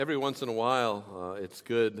Every once in a while, it's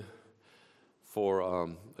good for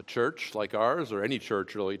a church like ours, or any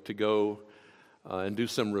church really, to go and do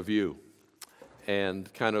some review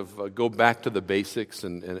and kind of go back to the basics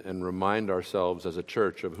and remind ourselves as a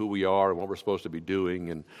church of who we are and what we're supposed to be doing,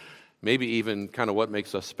 and maybe even kind of what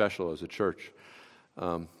makes us special as a church.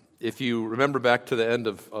 If you remember back to the end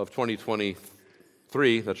of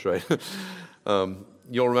 2023, that's right,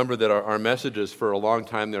 you'll remember that our messages for a long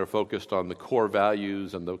time, they were focused on the core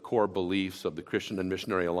values and the core beliefs of the Christian and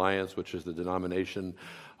Missionary Alliance, which is the denomination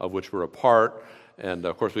of which we're a part. And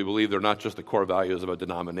of course, we believe they're not just the core values of a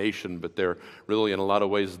denomination, but they're really in a lot of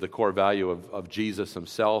ways the core value of Jesus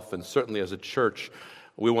himself. And certainly as a church,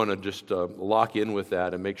 we want to just lock in with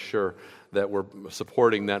that and make sure that we're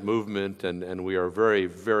supporting that movement. And we are very,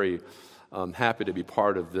 very happy to be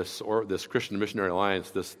part of this Christian Missionary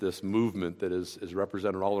Alliance, this movement that is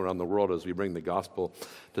represented all around the world as we bring the gospel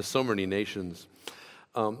to so many nations.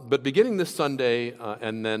 But beginning this Sunday,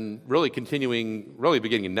 and then really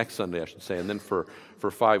beginning next Sunday, I should say, and then for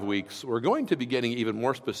 5 weeks, we're going to be getting even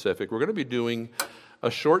more specific. We're going to be doing a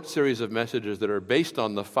short series of messages that are based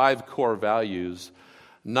on the 5 core values,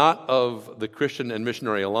 not of the Christian and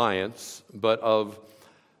Missionary Alliance, but of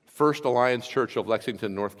First Alliance Church of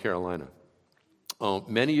Lexington, North Carolina.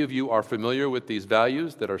 Many of you are familiar with these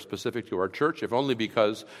values that are specific to our church, if only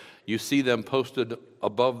because you see them posted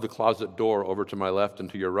above the closet door over to my left and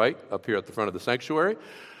to your right, up here at the front of the sanctuary.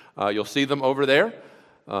 You'll see them over there.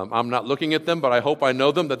 I'm not looking at them, but I hope I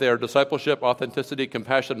know them, that they are discipleship, authenticity,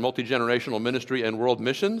 compassion, multi-generational ministry, and world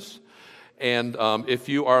missions. And if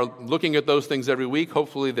you are looking at those things every week,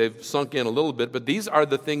 hopefully they've sunk in a little bit, but these are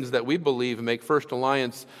the things that we believe make First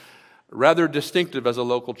Alliance rather distinctive as a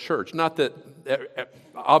local church. Not that,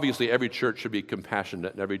 obviously, every church should be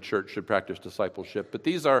compassionate and every church should practice discipleship, but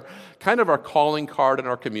these are kind of our calling card in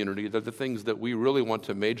our community. They're the things that we really want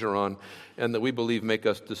to major on and that we believe make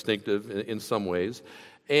us distinctive in some ways.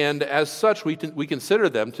 And as such, we consider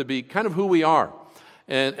them to be kind of who we are.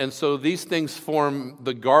 And so these things form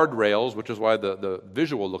the guardrails, which is why the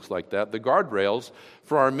visual looks like that, the guardrails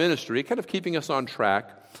for our ministry, kind of keeping us on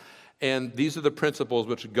track. And these are the principles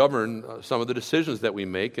which govern some of the decisions that we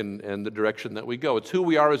make and the direction that we go. It's who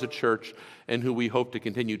we are as a church and who we hope to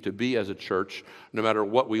continue to be as a church, no matter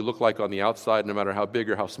what we look like on the outside, no matter how big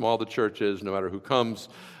or how small the church is, no matter who comes.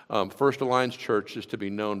 First Alliance Church is to be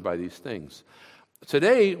known by these things.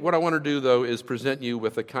 Today, what I want to do, though, is present you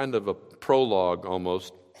with a kind of a prologue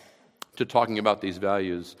almost to talking about these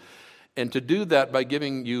values. And to do that by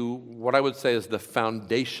giving you what I would say is the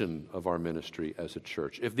foundation of our ministry as a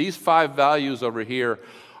church. If these 5 values over here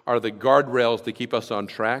are the guardrails to keep us on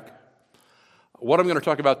track, what I'm going to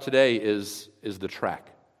talk about today is the track,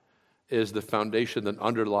 is the foundation that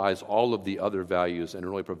underlies all of the other values and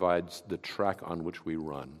really provides the track on which we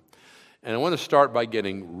run. And I want to start by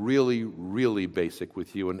getting really, really basic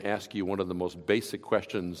with you and ask you one of the most basic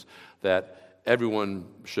questions that everyone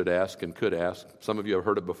should ask and could ask. Some of you have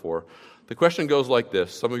heard it before. The question goes like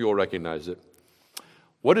this. Some of you will recognize it.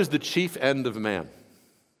 What is the chief end of man?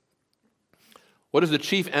 What is the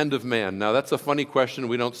chief end of man? Now, that's a funny question.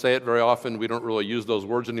 We don't say it very often. We don't really use those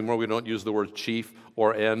words anymore. We don't use the word chief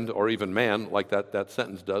or end or even man like that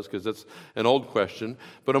sentence does, because it's an old question.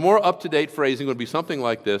 But a more up-to-date phrasing would be something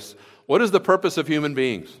like this. What is the purpose of human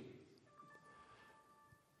beings?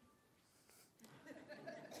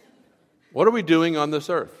 What are we doing on this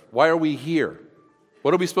earth? Why are we here?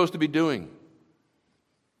 What are we supposed to be doing?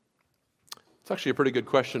 It's actually a pretty good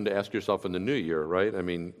question to ask yourself in the new year, right? I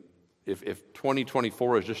mean, if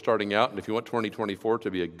 2024 is just starting out, and if you want 2024 to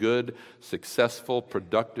be a good, successful,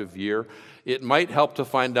 productive year, it might help to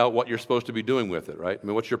find out what you're supposed to be doing with it, right? I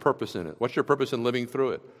mean, what's your purpose in it? What's your purpose in living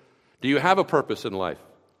through it? Do you have a purpose in life?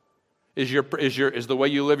 Is the way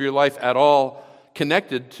you live your life at all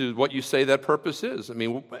connected to what you say that purpose is? I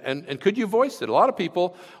mean, and could you voice it? A lot of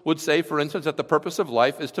people would say, for instance, that the purpose of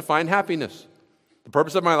life is to find happiness. The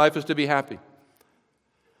purpose of my life is to be happy.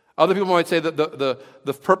 Other people might say that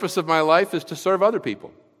the purpose of my life is to serve other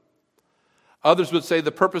people. Others would say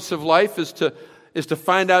the purpose of life is to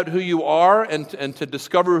find out who you are and to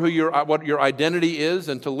discover what your identity is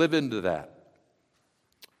and to live into that.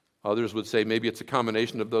 Others would say maybe it's a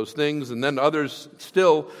combination of those things, and then others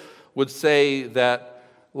still would say that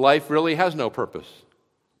life really has no purpose.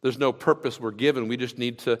 There's no purpose we're given. We just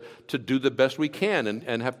need to do the best we can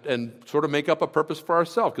and sort of make up a purpose for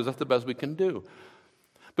ourselves, because that's the best we can do.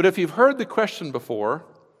 But if you've heard the question before,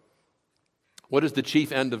 what is the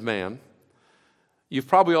chief end of man? You've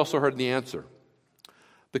probably also heard the answer.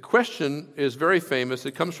 The question is very famous.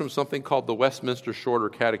 It comes from something called the Westminster Shorter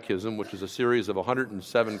Catechism, which is a series of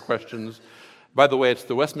 107 questions By the way, it's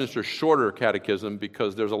the Westminster Shorter Catechism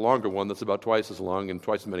because there's a longer one that's about twice as long and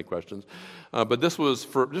twice as many questions. But this was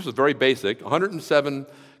very basic, 107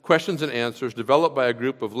 questions and answers developed by a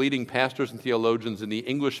group of leading pastors and theologians in the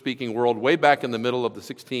English-speaking world way back in the middle of the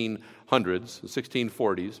 1600s, the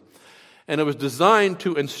 1640s. And it was designed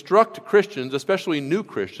to instruct Christians, especially new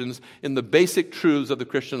Christians, in the basic truths of the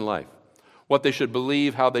Christian life, what they should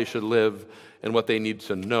believe, how they should live, and what they need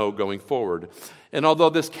to know going forward. And although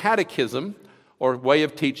this catechism, or way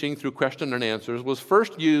of teaching through question and answers, was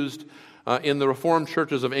first used in the Reformed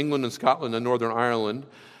churches of England and Scotland and Northern Ireland,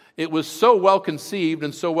 it was so well conceived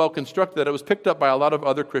and so well constructed that it was picked up by a lot of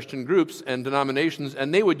other Christian groups and denominations,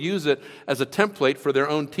 and they would use it as a template for their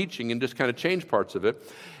own teaching and just kind of change parts of it.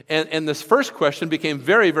 And this first question became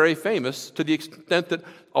very, very famous to the extent that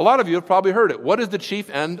a lot of you have probably heard it. What is the chief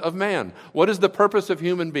end of man? What is the purpose of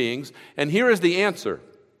human beings? And here is the answer.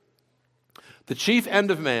 The chief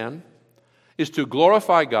end of man is to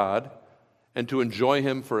glorify God and to enjoy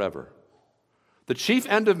Him forever. The chief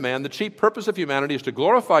end of man, the chief purpose of humanity is to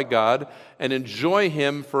glorify God and enjoy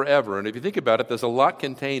Him forever. And if you think about it, there's a lot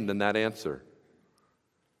contained in that answer.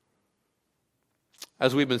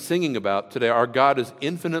 As we've been singing about today, our God is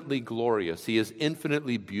infinitely glorious. He is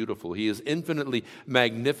infinitely beautiful. He is infinitely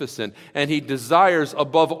magnificent. And He desires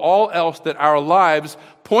above all else that our lives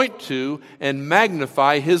point to and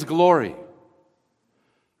magnify His glory.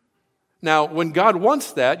 Now, when God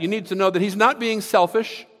wants that, you need to know that He's not being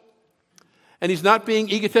selfish and He's not being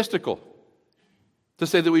egotistical to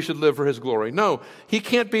say that we should live for His glory. No, He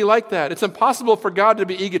can't be like that. It's impossible for God to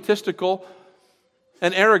be egotistical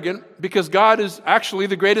and arrogant because God is actually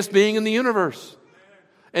the greatest being in the universe.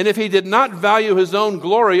 And if He did not value His own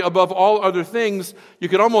glory above all other things, you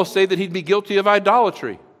could almost say that He'd be guilty of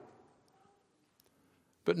idolatry.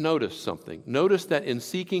 But notice something. Notice that in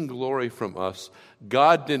seeking glory from us,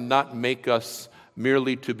 God did not make us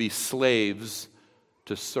merely to be slaves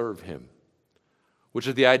to serve Him, which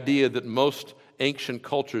is the idea that most ancient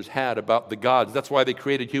cultures had about the gods. That's why they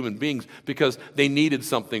created human beings, because they needed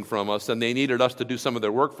something from us, and they needed us to do some of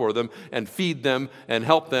their work for them and feed them and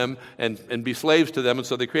help them and be slaves to them, and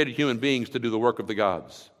so they created human beings to do the work of the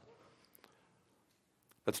gods.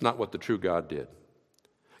 That's not what the true God did.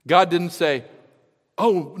 God didn't say,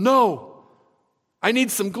 "Oh, no, I need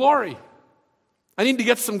some glory. I need to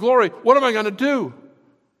get some glory. What am I going to do?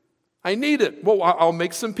 I need it. Well, I'll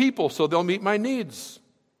make some people so they'll meet my needs."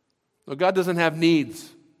 No, God doesn't have needs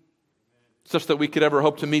such that we could ever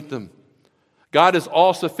hope to meet them. God is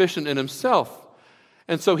all-sufficient in Himself.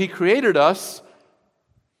 And so He created us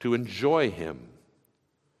to enjoy Him,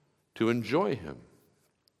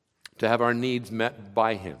 to have our needs met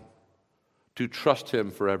by Him, to trust Him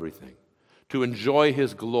for everything, to enjoy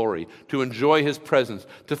His glory, to enjoy His presence,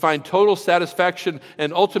 to find total satisfaction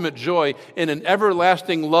and ultimate joy in an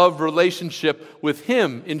everlasting love relationship with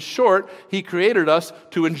Him. In short, He created us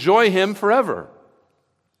to enjoy Him forever.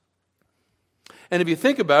 And if you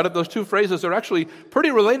think about it, those two phrases are actually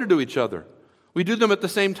pretty related to each other. We do them at the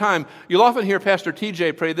same time. You'll often hear Pastor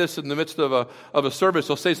TJ pray this in the midst of a service.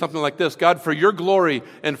 He'll say something like this: "God, for your glory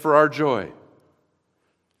and for our joy."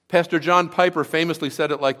 Pastor John Piper famously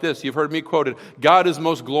said it like this. You've heard me quote it: "God is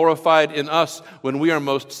most glorified in us when we are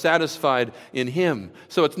most satisfied in Him."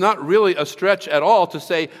 So it's not really a stretch at all to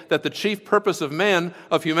say that the chief purpose of man,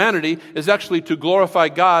 of humanity, is actually to glorify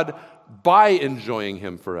God by enjoying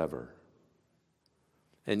Him forever.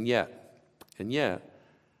 And yet,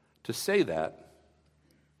 to say that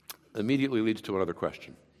immediately leads to another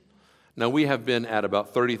question. Now, we have been at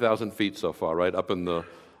about 30,000 feet so far, right, up in the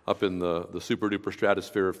super-duper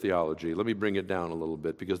stratosphere of theology. Let me bring it down a little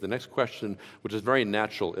bit, because the next question, which is very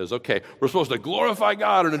natural, is, okay, we're supposed to glorify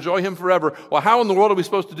God and enjoy Him forever. Well, how in the world are we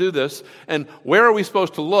supposed to do this? And where are we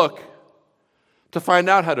supposed to look to find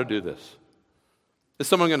out how to do this? Is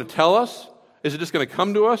someone going to tell us? Is it just going to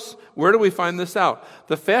come to us? Where do we find this out?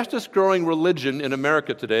 The fastest growing religion in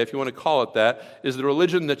America today, if you want to call it that, is the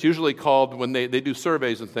religion that's usually called, when they do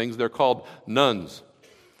surveys and things, they're called nuns.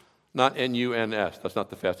 Not N-U-N-S. That's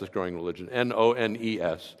not the fastest growing religion.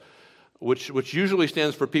 N-O-N-E-S, which usually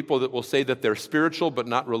stands for people that will say that they're spiritual but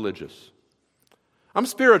not religious. I'm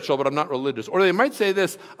spiritual, but I'm not religious. Or they might say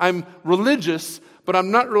this: I'm religious, but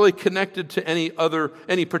I'm not really connected to any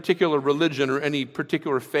particular religion or any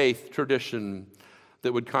particular faith tradition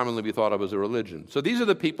that would commonly be thought of as a religion. So these are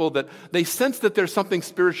the people that they sense that there's something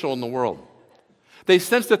spiritual in the world. They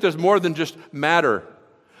sense that there's more than just matter.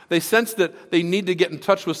 They sense that they need to get in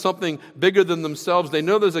touch with something bigger than themselves. They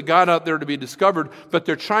know there's a God out there to be discovered, but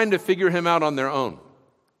they're trying to figure Him out on their own.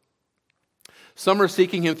 Some are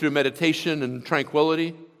seeking Him through meditation and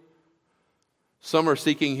tranquility. Some are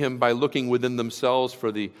seeking him by looking within themselves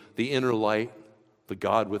for the inner light, the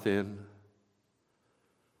God within.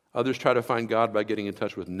 Others try to find God by getting in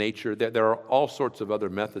touch with nature. There are all sorts of other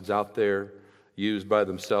methods out there used by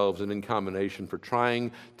themselves and in combination for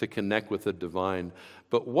trying to connect with the divine.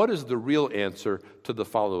 But what is the real answer to the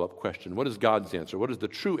follow-up question? What is God's answer? What is the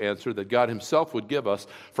true answer that God himself would give us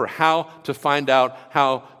for how to find out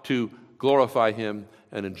how to glorify him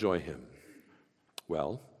and enjoy him?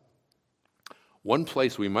 Well, one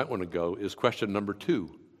place we might want to go is question number 2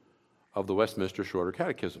 of the Westminster Shorter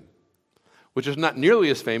Catechism, which is not nearly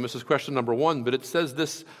as famous as question number 1, but it says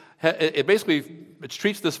this, it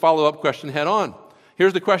treats this follow-up question head on.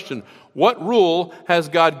 Here's the question: what rule has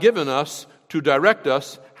God given us to direct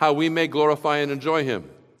us how we may glorify and enjoy him?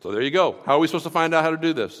 So there you go. How are we supposed to find out how to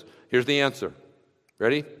do this? Here's the answer.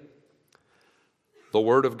 Ready? The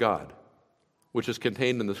Word of God, which is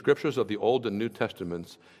contained in the scriptures of the Old and New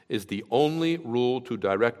Testaments, is the only rule to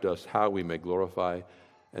direct us how we may glorify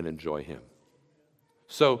and enjoy him.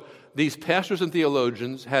 So these pastors and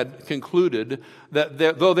theologians had concluded that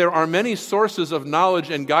though there are many sources of knowledge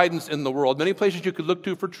and guidance in the world, many places you could look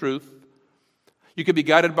to for truth, you could be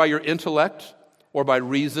guided by your intellect or by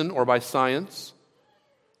reason or by science.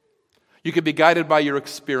 You could be guided by your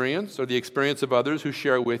experience or the experience of others who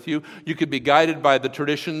share with you. You could be guided by the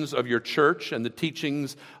traditions of your church and the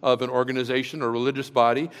teachings of an organization or religious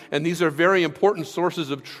body. And these are very important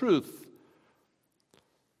sources of truth.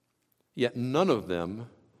 Yet none of them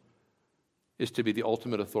is to be the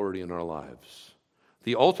ultimate authority in our lives.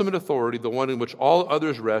 The ultimate authority, the one in which all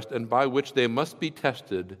others rest and by which they must be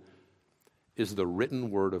tested, is the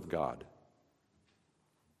written Word of God.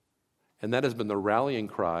 And that has been the rallying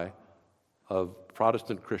cry of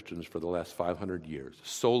Protestant Christians for the last 500 years.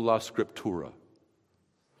 Sola Scriptura.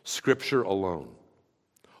 Scripture alone.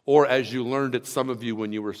 Or as you learned it, some of you,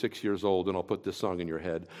 when you were 6 years old, and I'll put this song in your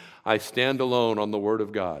head, I stand alone on the Word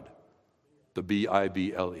of God. The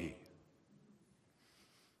Bible. A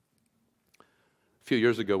few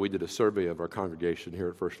years ago, we did a survey of our congregation here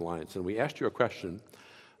at First Alliance, and we asked you a question.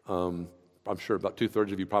 I'm sure about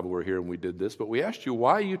 2/3 of you probably were here when we did this, but we asked you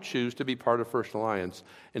why you choose to be part of First Alliance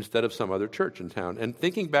instead of some other church in town. And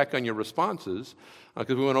thinking back on your responses,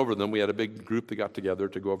 because we went over them, we had a big group that got together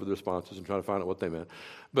to go over the responses and try to find out what they meant.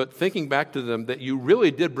 But thinking back to them, that you really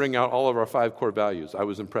did bring out all of our 5 core values. I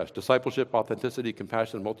was impressed. Discipleship, authenticity,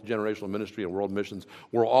 compassion, multi-generational ministry, and world missions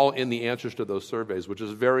were all in the answers to those surveys, which is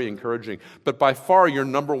very encouraging. But by far, your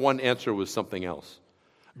number one answer was something else.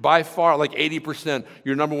 By far, like 80%,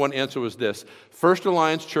 your number one answer was this: First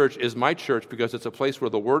Alliance Church is my church because it's a place where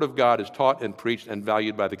the Word of God is taught and preached and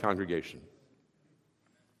valued by the congregation.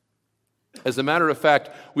 As a matter of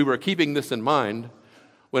fact, we were keeping this in mind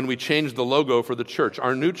when we changed the logo for the church.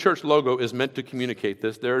 Our new church logo is meant to communicate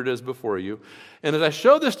this. There it is before you. And as I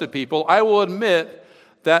show this to people, I will admit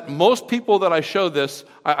that most people that I show this,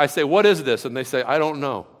 I say, what is this? And they say, I don't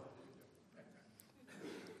know.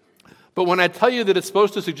 But when I tell you that it's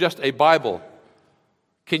supposed to suggest a Bible,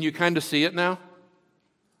 can you kind of see it now?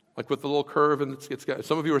 Like with the little curve, and it's got,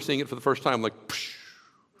 some of you are seeing it for the first time, like, psh,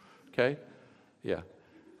 okay? Yeah.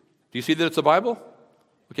 Do you see that it's a Bible?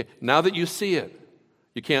 Okay, now that you see it,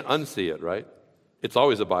 you can't unsee it, right? It's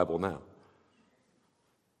always a Bible now.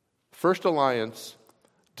 First Alliance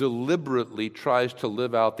deliberately tries to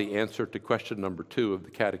live out the answer to question number 2 of the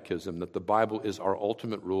Catechism, that the Bible is our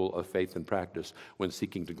ultimate rule of faith and practice when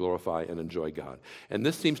seeking to glorify and enjoy God. And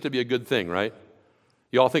this seems to be a good thing, right?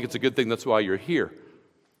 You all think it's a good thing, that's why you're here.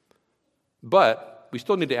 But we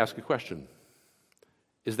still need to ask a question.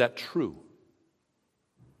 Is that true?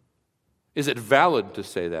 Is it valid to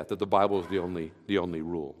say that the Bible is the only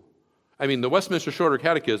rule? I mean, the Westminster Shorter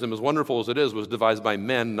Catechism, as wonderful as it is, was devised by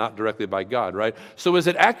men, not directly by God, right? So is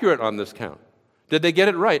it accurate on this count? Did they get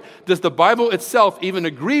it right? Does the Bible itself even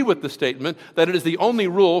agree with the statement that it is the only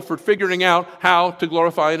rule for figuring out how to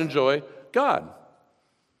glorify and enjoy God?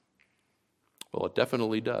 Well, it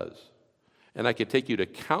definitely does. And I could take you to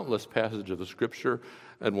countless passages of the Scripture,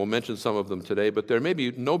 and we'll mention some of them today, but there may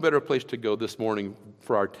be no better place to go this morning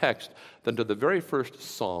for our text than to the very first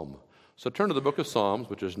Psalm. So turn to the book of Psalms,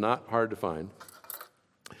 which is not hard to find,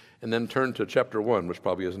 and then turn to chapter 1, which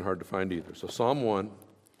probably isn't hard to find either. So Psalm 1,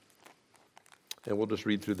 and we'll just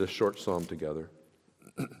read through this short psalm together.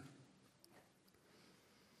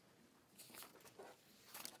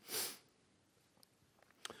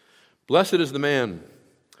 Blessed is the man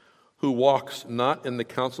who walks not in the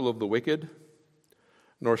counsel of the wicked,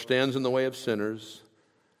 nor stands in the way of sinners,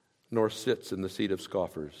 nor sits in the seat of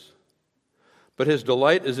scoffers. But his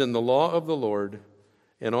delight is in the law of the Lord,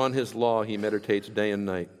 and on his law he meditates day and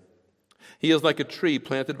night. He is like a tree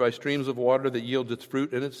planted by streams of water that yields its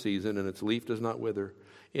fruit in its season, and its leaf does not wither.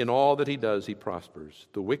 In all that he does, he prospers.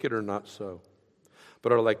 The wicked are not so,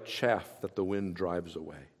 but are like chaff that the wind drives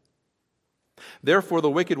away. Therefore the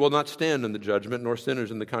wicked will not stand in the judgment, nor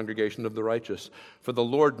sinners in the congregation of the righteous. For the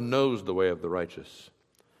Lord knows the way of the righteous,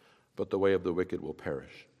 but the way of the wicked will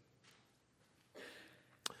perish.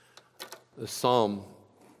 The psalm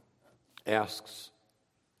asks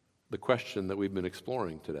the question that we've been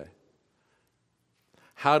exploring today.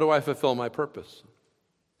 How do I fulfill my purpose?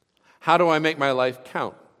 How do I make my life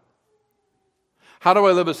count? How do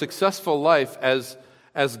I live a successful life as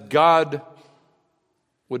God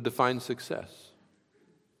would define success?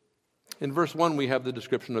 In verse 1, we have the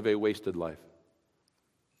description of a wasted life.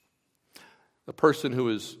 A person who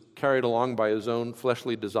is carried along by his own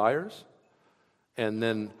fleshly desires, and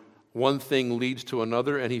then one thing leads to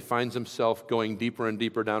another, and he finds himself going deeper and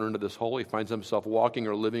deeper down into this hole. He finds himself walking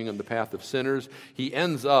or living on the path of sinners. He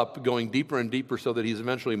ends up going deeper and deeper so that he's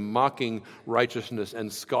eventually mocking righteousness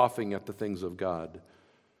and scoffing at the things of God,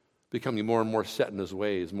 becoming more and more set in his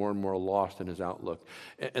ways, more and more lost in his outlook.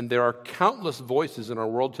 And there are countless voices in our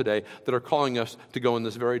world today that are calling us to go in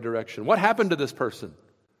this very direction. What happened to this person?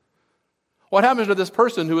 What happens to this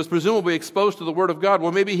person who is presumably exposed to the Word of God?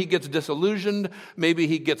 Well, maybe he gets disillusioned. Maybe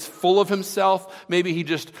he gets full of himself. Maybe he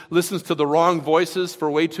just listens to the wrong voices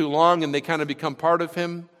for way too long and they kind of become part of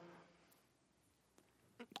him.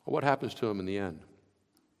 What happens to him in the end?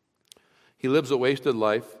 He lives a wasted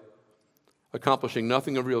life, accomplishing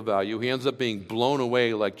nothing of real value. He ends up being blown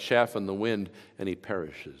away like chaff in the wind, and he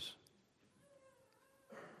perishes.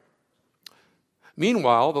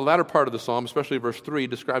 Meanwhile, the latter part of the psalm, especially verse 3,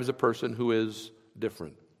 describes a person who is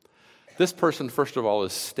different. This person, first of all,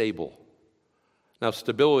 is stable. Now,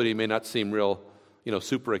 stability may not seem real,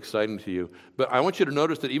 super exciting to you, but I want you to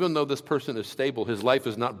notice that even though this person is stable, his life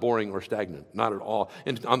is not boring or stagnant, not at all.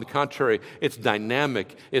 And on the contrary, it's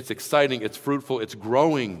dynamic, it's exciting, it's fruitful, it's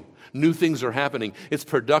growing. New things are happening. It's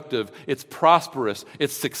productive, it's prosperous,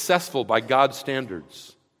 it's successful by God's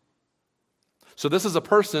standards. So this is a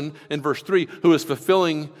person, in verse 3, who is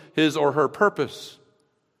fulfilling his or her purpose.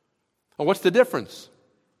 Well, what's the difference?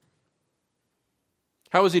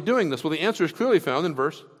 How is he doing this? Well, the answer is clearly found in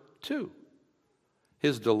verse 2.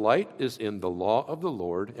 His delight is in the law of the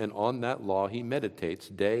Lord, and on that law he meditates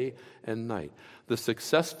day and night. The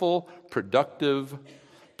successful, productive,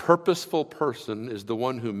 purposeful person is the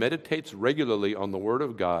one who meditates regularly on the Word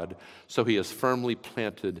of God, so he is firmly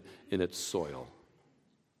planted in its soil.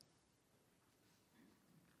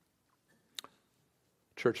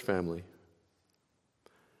 Church family,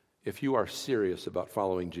 if you are serious about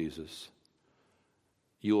following Jesus,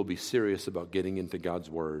 you will be serious about getting into God's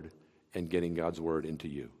Word and getting God's Word into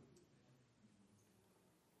you.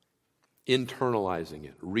 Internalizing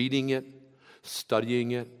it, reading it,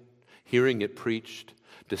 studying it, hearing it preached,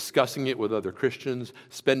 discussing it with other Christians,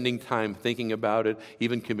 spending time thinking about it,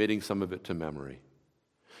 even committing some of it to memory.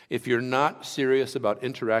 If you're not serious about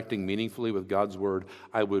interacting meaningfully with God's Word,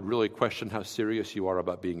 I would really question how serious you are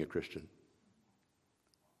about being a Christian.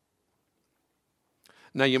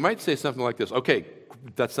 Now, you might say something like this, okay,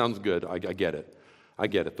 that sounds good, I get it. I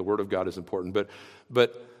get it, the Word of God is important,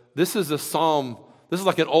 but this is a psalm, this is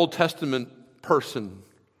like an Old Testament person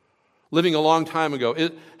living a long time ago.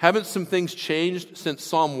 Haven't some things changed since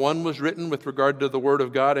Psalm 1 was written with regard to the Word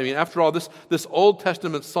of God? I mean, after all, this Old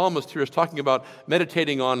Testament psalmist here is talking about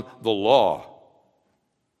meditating on the law.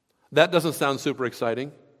 That doesn't sound super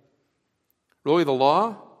exciting. Really, the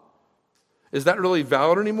law? Is that really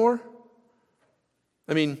valid anymore?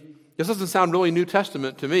 I mean, this doesn't sound really New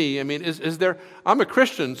Testament to me. I mean, is there, I'm a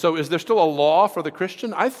Christian, so is there still a law for the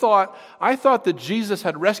Christian? I thought that Jesus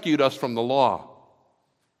had rescued us from the law.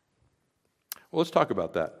 Well, let's talk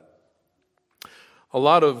about that. A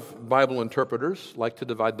lot of Bible interpreters like to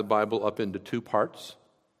divide the Bible up into two parts,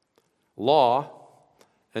 law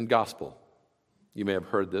and gospel. You may have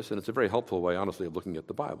heard this, and it's a very helpful way, honestly, of looking at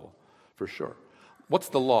the Bible, for sure. What's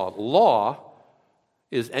the law? Law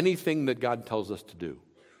is anything that God tells us to do.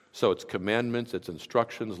 So it's commandments, it's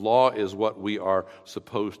instructions. Law is what we are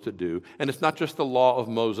supposed to do. And it's not just the law of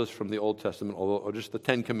Moses from the Old Testament, or just the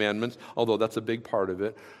 10 Commandments, although that's a big part of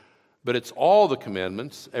it. But it's all the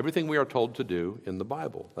commandments, everything we are told to do in the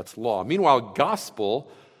Bible. That's law. Meanwhile,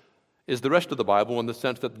 gospel is the rest of the Bible in the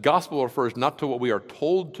sense that gospel refers not to what we are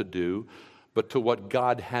told to do, but to what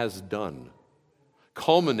God has done.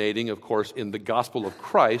 Culminating, of course, in the gospel of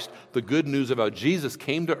Christ, the good news about Jesus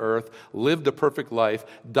came to earth, lived a perfect life,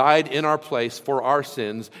 died in our place for our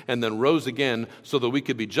sins, and then rose again so that we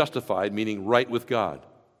could be justified, meaning right with God.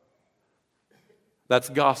 That's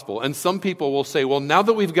gospel. And some people will say, well, now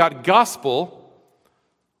that we've got gospel,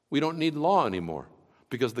 we don't need law anymore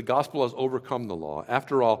because the gospel has overcome the law.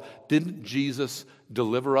 After all, didn't Jesus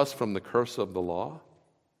deliver us from the curse of the law?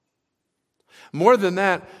 More than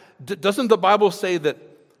that, doesn't the Bible say that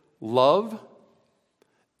love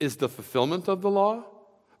is the fulfillment of the law?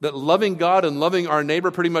 That loving God and loving our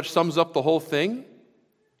neighbor pretty much sums up the whole thing?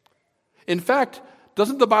 In fact,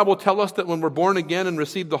 doesn't the Bible tell us that when we're born again and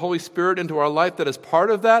receive the Holy Spirit into our life, that as part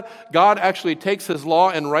of that, God actually takes His law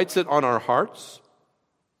and writes it on our hearts?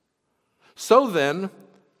 So then,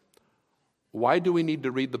 why do we need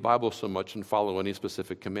to read the Bible so much and follow any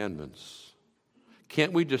specific commandments?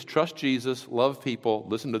 Can't we just trust Jesus, love people,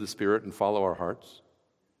 listen to the Spirit, and follow our hearts?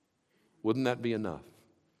 Wouldn't that be enough?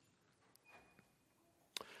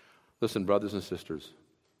 Listen, brothers and sisters,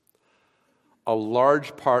 a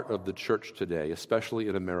large part of the church today, especially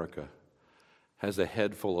in America, has a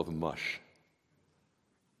head full of mush,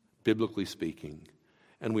 biblically speaking.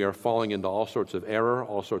 And we are falling into all sorts of error,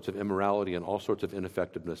 all sorts of immorality, and all sorts of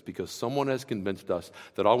ineffectiveness because someone has convinced us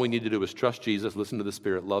that all we need to do is trust Jesus, listen to the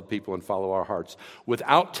Spirit, love people, and follow our hearts,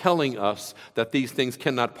 without telling us that these things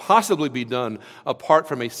cannot possibly be done apart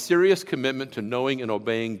from a serious commitment to knowing and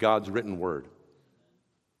obeying God's written word.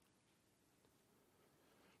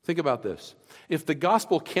 Think about this. If the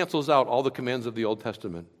gospel cancels out all the commands of the Old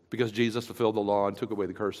Testament because Jesus fulfilled the law and took away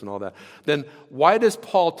the curse and all that, then why does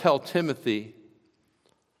Paul tell Timothy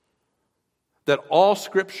that all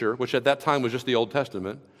Scripture, which at that time was just the Old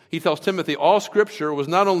Testament, he tells Timothy all Scripture was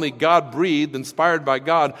not only God-breathed, inspired by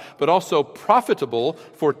God, but also profitable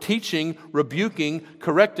for teaching, rebuking,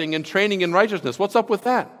 correcting, and training in righteousness? What's up with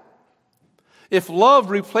that? If love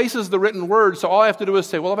replaces the written word, so all I have to do is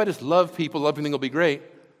say, well, if I just love people, everything will be great.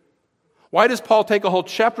 Why does Paul take a whole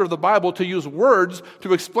chapter of the Bible to use words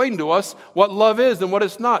to explain to us what love is and what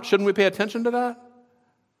it's not? Shouldn't we pay attention to that?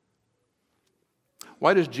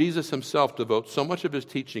 Why does Jesus himself devote so much of his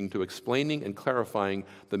teaching to explaining and clarifying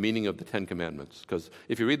the meaning of the Ten Commandments? Because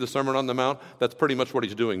if you read the Sermon on the Mount, that's pretty much what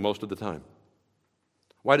he's doing most of the time.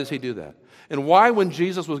 Why does he do that? And why, when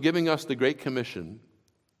Jesus was giving us the Great Commission,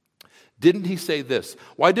 didn't he say this?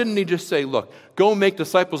 Why didn't he just say, look, go make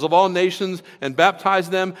disciples of all nations and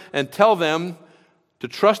baptize them and tell them to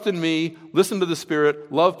trust in me, listen to the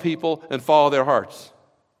Spirit, love people, and follow their hearts?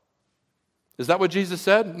 Is that what Jesus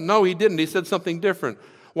said? No, he didn't. He said something different.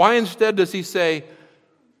 Why instead does he say,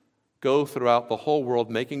 go throughout the whole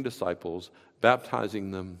world making disciples,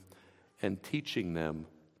 baptizing them, and teaching them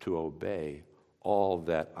to obey all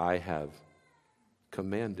that I have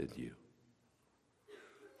commanded you?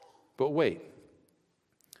 But wait,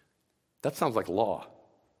 that sounds like law.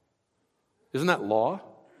 Isn't that law?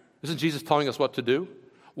 Isn't Jesus telling us what to do?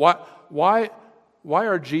 Why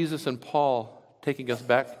are Jesus and Paul taking us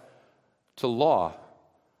back to law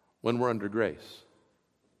when we're under grace?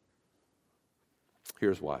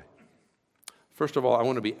 Here's why. First of all, I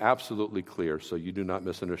want to be absolutely clear so you do not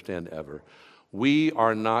misunderstand ever. We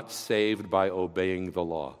are not saved by obeying the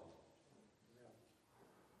law.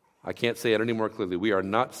 I can't say it any more clearly. We are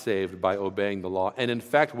not saved by obeying the law. And in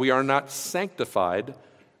fact, we are not sanctified,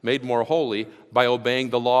 made more holy, by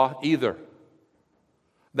obeying the law either.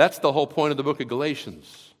 That's the whole point of the book of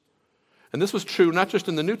Galatians. And this was true not just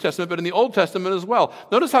in the New Testament, but in the Old Testament as well.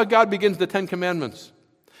 Notice how God begins the Ten Commandments.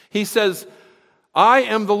 He says, I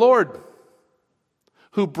am the Lord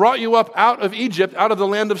who brought you up out of Egypt, out of the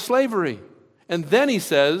land of slavery. And then he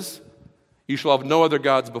says, you shall have no other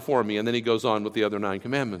gods before me. And then he goes on with the other 9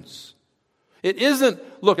 commandments. It isn't,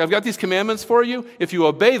 look, I've got these commandments for you. If you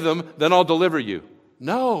obey them, then I'll deliver you.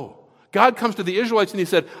 No. God comes to the Israelites and he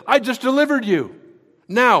said, I just delivered you.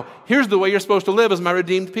 Now, here's the way you're supposed to live as my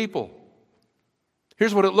redeemed people.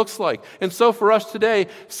 Here's what it looks like. And so for us today,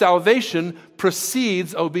 salvation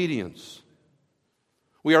precedes obedience.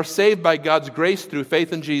 We are saved by God's grace through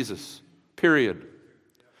faith in Jesus. Period.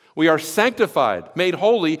 We are sanctified, made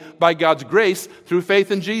holy by God's grace through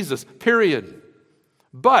faith in Jesus. Period.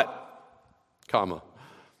 But,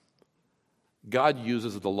 God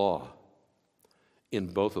uses the law in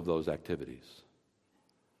both of those activities.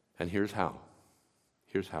 And here's how.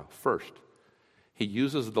 First, he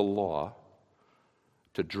uses the law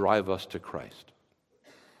to drive us to Christ.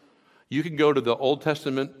 You can go to the Old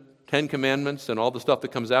Testament 10 Commandments and all the stuff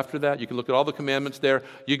that comes after that. You can look at all the commandments there.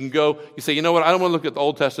 You can go, you say, you know what, I don't want to look at the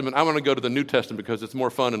Old Testament. I want to go to the New Testament because it's more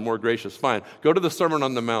fun and more gracious. Fine. Go to the Sermon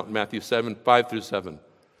on the Mount, Matthew 7, 5 through 7.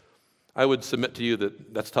 I would submit to you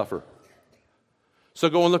that that's tougher. So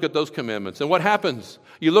go and look at those commandments. And what happens?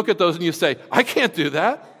 You look at those and you say, I can't do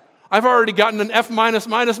that. I've already gotten an F minus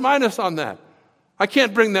on that. I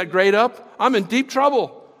can't bring that grade up. I'm in deep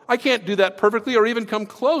trouble. I can't do that perfectly or even come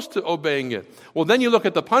close to obeying it. Well, then you look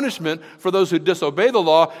at the punishment for those who disobey the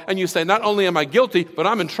law, and you say, not only am I guilty, but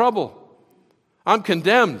I'm in trouble. I'm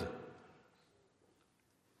condemned.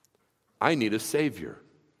 I need a Savior.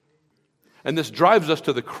 And this drives us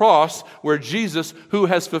to the cross, where Jesus, who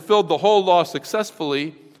has fulfilled the whole law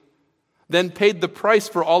successfully, then paid the price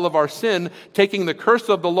for all of our sin, taking the curse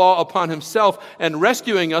of the law upon himself and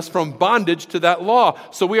rescuing us from bondage to that law.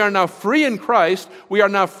 So we are now free in Christ. We are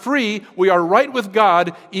now free. We are right with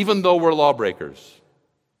God, even though we're lawbreakers.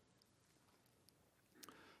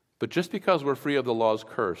 But just because we're free of the law's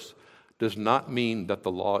curse does not mean that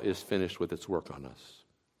the law is finished with its work on us.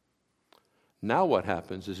 Now what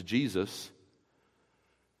happens is Jesus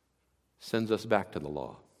sends us back to the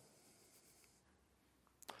law.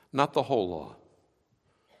 Not the whole law.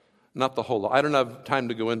 Not the whole law. I don't have time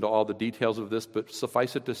to go into all the details of this, but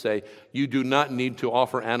suffice it to say, you do not need to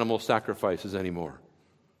offer animal sacrifices anymore.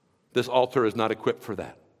 This altar is not equipped for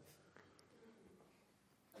that.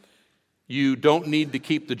 You don't need to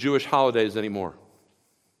keep the Jewish holidays anymore.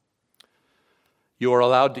 You are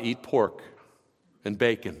allowed to eat pork and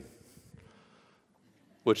bacon,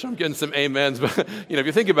 which I'm getting some amens, but if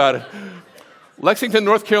you think about it, Lexington,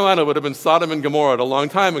 North Carolina would have been Sodom and Gomorrah a long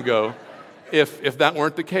time ago if that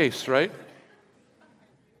weren't the case, right?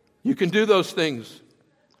 You can do those things.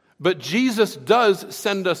 But Jesus does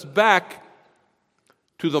send us back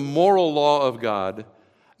to the moral law of God,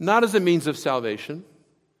 not as a means of salvation,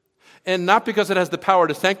 and not because it has the power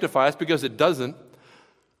to sanctify us, because it doesn't,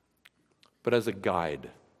 but as a guide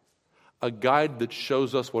that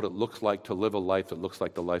shows us what it looks like to live a life that looks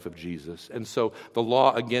like the life of Jesus. And so the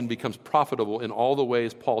law, again, becomes profitable in all the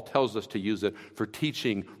ways Paul tells us to use it for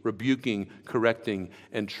teaching, rebuking, correcting,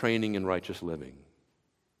 and training in righteous living.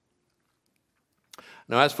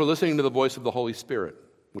 Now, as for listening to the voice of the Holy Spirit,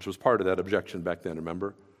 which was part of that objection back then,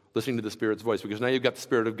 remember? Listening to the Spirit's voice, because now you've got the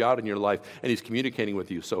Spirit of God in your life, and He's communicating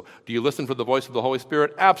with you. So do you listen for the voice of the Holy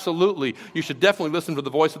Spirit? Absolutely. You should definitely listen for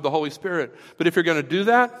the voice of the Holy Spirit. But if you're going to do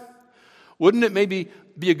that, wouldn't it maybe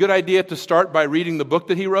be a good idea to start by reading the book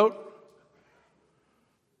that he wrote?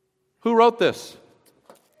 Who wrote this?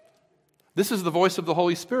 This is the voice of the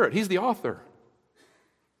Holy Spirit. He's the author.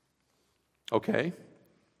 Okay.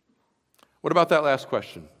 What about that last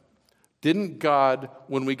question? Didn't God,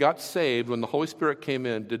 when we got saved, when the Holy Spirit came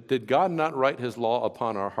in, did God not write His law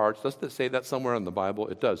upon our hearts? Doesn't it say that somewhere in the Bible?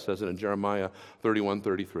 It does. It says it in Jeremiah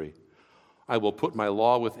 31:33. I will put my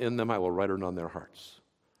law within them. I will write it on their hearts.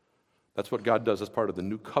 That's what God does as part of the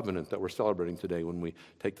new covenant that we're celebrating today when we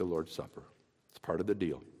take the Lord's Supper. It's part of the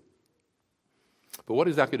deal. But what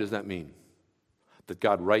exactly does that mean? That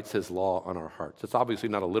God writes His law on our hearts. It's obviously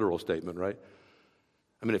not a literal statement, right?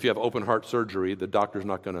 I mean, if you have open heart surgery, the doctor's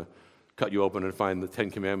not going to cut you open and find the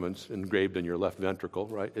 10 Commandments engraved in your left ventricle,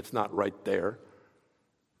 right? It's not right there.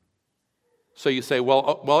 So you say,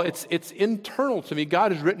 well, it's internal to me.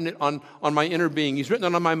 God has written it on my inner being. He's written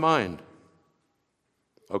it on my mind.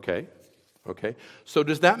 Okay. So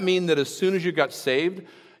does that mean that as soon as you got saved,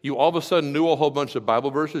 you all of a sudden knew a whole bunch of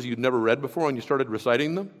Bible verses you'd never read before and you started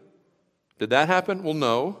reciting them? Did that happen? Well,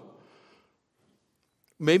 no.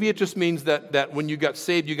 Maybe it just means that when you got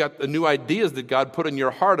saved, you got the new ideas that God put in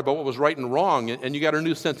your heart about what was right and wrong, and you got a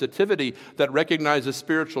new sensitivity that recognizes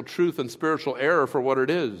spiritual truth and spiritual error for what it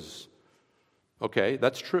is. Okay,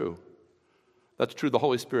 that's true. That's true. The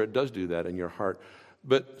Holy Spirit does do that in your heart.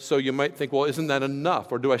 But so you might think, well, isn't that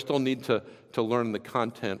enough? Or do I still need to learn the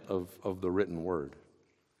content of the written word?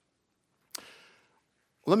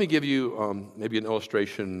 Let me give you maybe an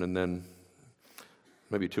illustration and then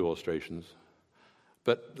maybe two illustrations.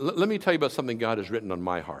 But let me tell you about something God has written on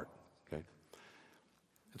my heart. Okay,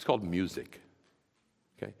 it's called music.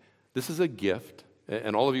 Okay, this is a gift.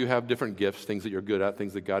 And all of you have different gifts, things that you're good at,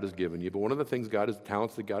 things that God has given you. But one of the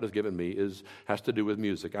talents that God has given me has to do with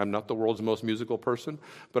music. I'm not the world's most musical person,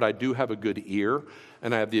 but I do have a good ear,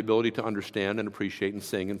 and I have the ability to understand and appreciate and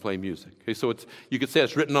sing and play music. Okay, so you could say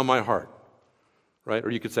it's written on my heart, right? Or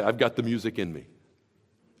you could say I've got the music in me.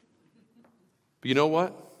 But you know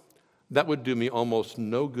what? That would do me almost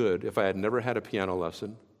no good if I had never had a piano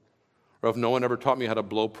lesson, or if no one ever taught me how to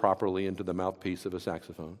blow properly into the mouthpiece of a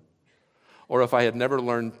saxophone. Or if I had never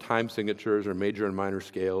learned time signatures or major and minor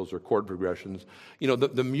scales or chord progressions. You know,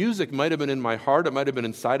 the music might have been in my heart, it might have been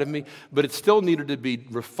inside of me, but it still needed to be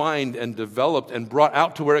refined and developed and brought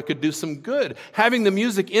out to where it could do some good. Having the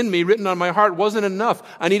music in me, written on my heart, wasn't enough.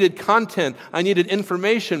 I needed content, I needed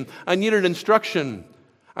information, I needed instruction,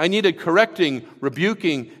 I needed correcting,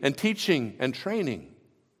 rebuking, and teaching and training.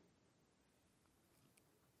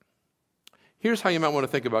 Here's how you might want to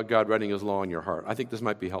think about God writing His law in your heart. I think this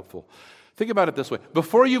might be helpful. Think about it this way.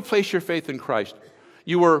 Before you place your faith in Christ,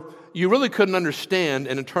 you really couldn't understand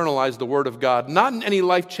and internalize the Word of God, not in any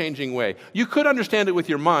life-changing way. You could understand it with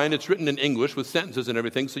your mind. It's written in English with sentences and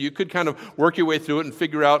everything, so you could kind of work your way through it and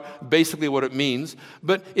figure out basically what it means.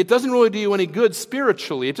 But it doesn't really do you any good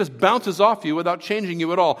spiritually. It just bounces off you without changing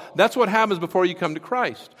you at all. That's what happens before you come to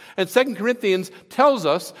Christ. And 2 Corinthians tells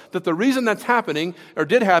us that the reason that's happening, or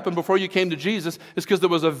did happen before you came to Jesus, is because there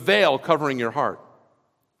was a veil covering your heart.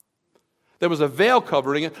 There was a veil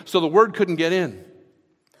covering it, so the Word couldn't get in.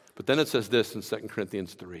 But then it says this in 2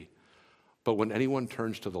 Corinthians 3, but when anyone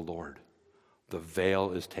turns to the Lord, the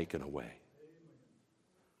veil is taken away.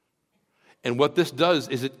 And what this does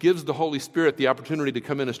is it gives the Holy Spirit the opportunity to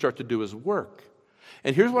come in and start to do His work.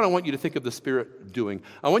 And here's what I want you to think of the Spirit doing.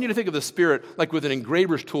 I want you to think of the Spirit like with an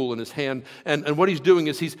engraver's tool in His hand, and what He's doing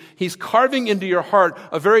is He's carving into your heart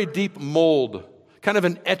a very deep mold, kind of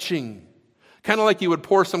an etching, kind of like you would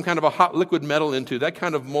pour some kind of a hot liquid metal into, that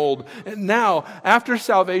kind of mold. And now, after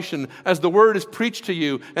salvation, as the Word is preached to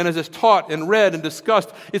you, and as it's taught and read and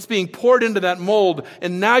discussed, it's being poured into that mold,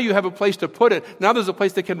 and now you have a place to put it. Now there's a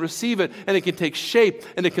place that can receive it, and it can take shape,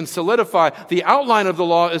 and it can solidify. The outline of the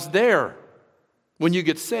law is there when you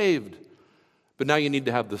get saved. But now you need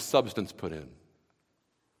to have the substance put in.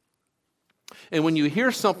 And when you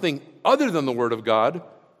hear something other than the Word of God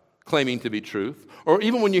claiming to be truth, or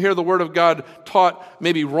even when you hear the Word of God taught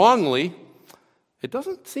maybe wrongly, it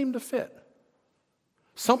doesn't seem to fit.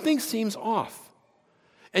 Something seems off.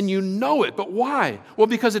 And you know it, but why? Well,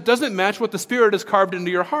 because it doesn't match what the Spirit has carved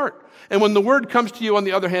into your heart. And when the Word comes to you, on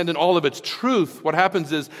the other hand, in all of its truth, what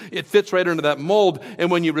happens is it fits right into that mold,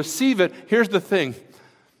 and when you receive it, here's the thing.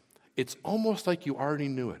 It's almost like you already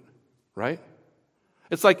knew it, right?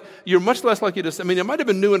 It's like you're much less likely to, it might have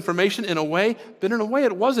been new information in a way, but in a way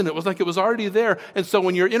it wasn't. It was like it was already there. And so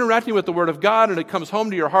when you're interacting with the Word of God and it comes home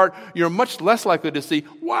to your heart, you're much less likely to see,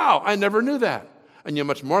 wow, I never knew that. And you're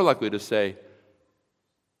much more likely to say,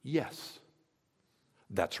 yes,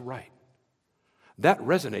 that's right. That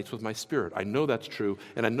resonates with my spirit. I know that's true,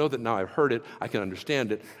 and I know that now I've heard it, I can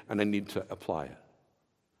understand it, and I need to apply it.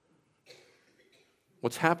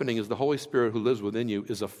 What's happening is the Holy Spirit who lives within you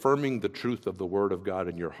is affirming the truth of the Word of God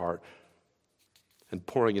in your heart and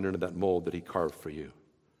pouring it into that mold that He carved for you.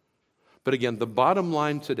 But again, the bottom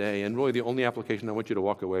line today, and really the only application I want you to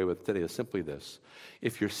walk away with today, is simply this.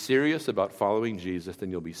 If you're serious about following Jesus, then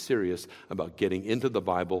you'll be serious about getting into the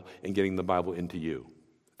Bible and getting the Bible into you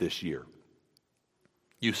this year.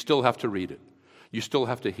 You still have to read it. You still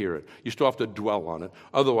have to hear it. You still have to dwell on it.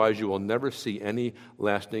 Otherwise, you will never see any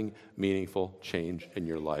lasting, meaningful change in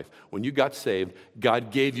your life. When you got saved,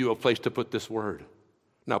 God gave you a place to put this Word.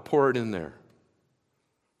 Now pour it in there.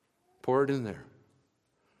 Pour it in there.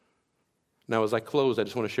 Now, as I close, I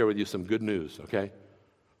just want to share with you some good news, okay?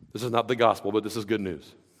 This is not the gospel, but this is good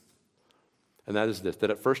news. And that is this,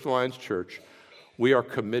 that at First Alliance Church, we are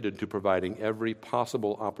committed to providing every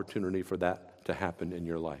possible opportunity for that to happen in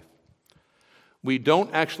your life. We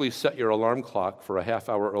don't actually set your alarm clock for a half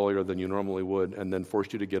hour earlier than you normally would and then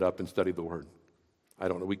force you to get up and study the Word. I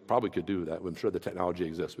don't know. We probably could do that. I'm sure the technology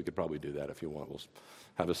exists. We could probably do that if you want. We'll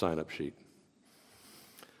have a sign-up sheet.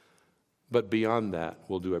 But beyond that,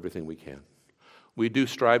 we'll do everything we can. We do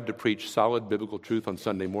strive to preach solid biblical truth on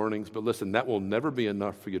Sunday mornings, but listen, that will never be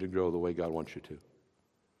enough for you to grow the way God wants you to.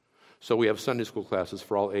 So we have Sunday school classes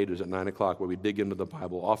for all ages at 9 o'clock where we dig into the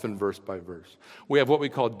Bible, often verse by verse. We have what we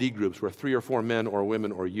call D groups, where 3 or 4 men or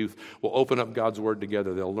women or youth will open up God's Word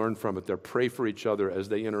together. They'll learn from it. They'll pray for each other as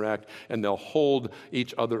they interact, and they'll hold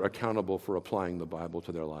each other accountable for applying the Bible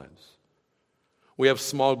to their lives. We have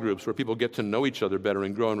small groups where people get to know each other better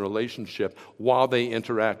and grow in relationship while they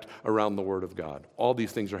interact around the Word of God. All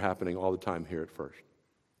these things are happening all the time here at First.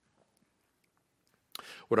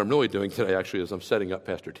 What I'm really doing today, actually, is I'm setting up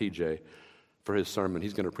Pastor TJ for his sermon.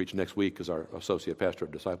 He's going to preach next week as our associate pastor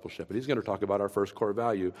of discipleship. And he's going to talk about our first core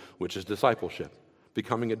value, which is discipleship,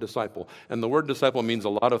 becoming a disciple. And the word disciple means a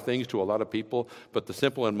lot of things to a lot of people, but the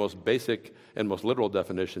simple and most basic and most literal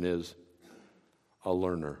definition is a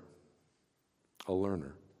learner. A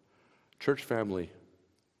learner. Church family,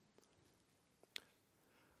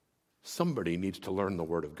 somebody needs to learn the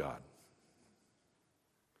Word of God.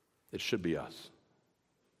 It should be us.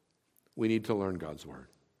 We need to learn God's Word.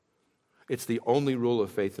 It's the only rule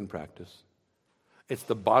of faith and practice. It's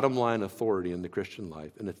the bottom line authority in the Christian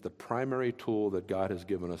life, and it's the primary tool that God has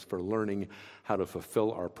given us for learning how to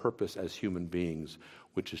fulfill our purpose as human beings,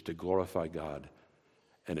 which is to glorify God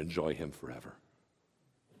and enjoy Him forever.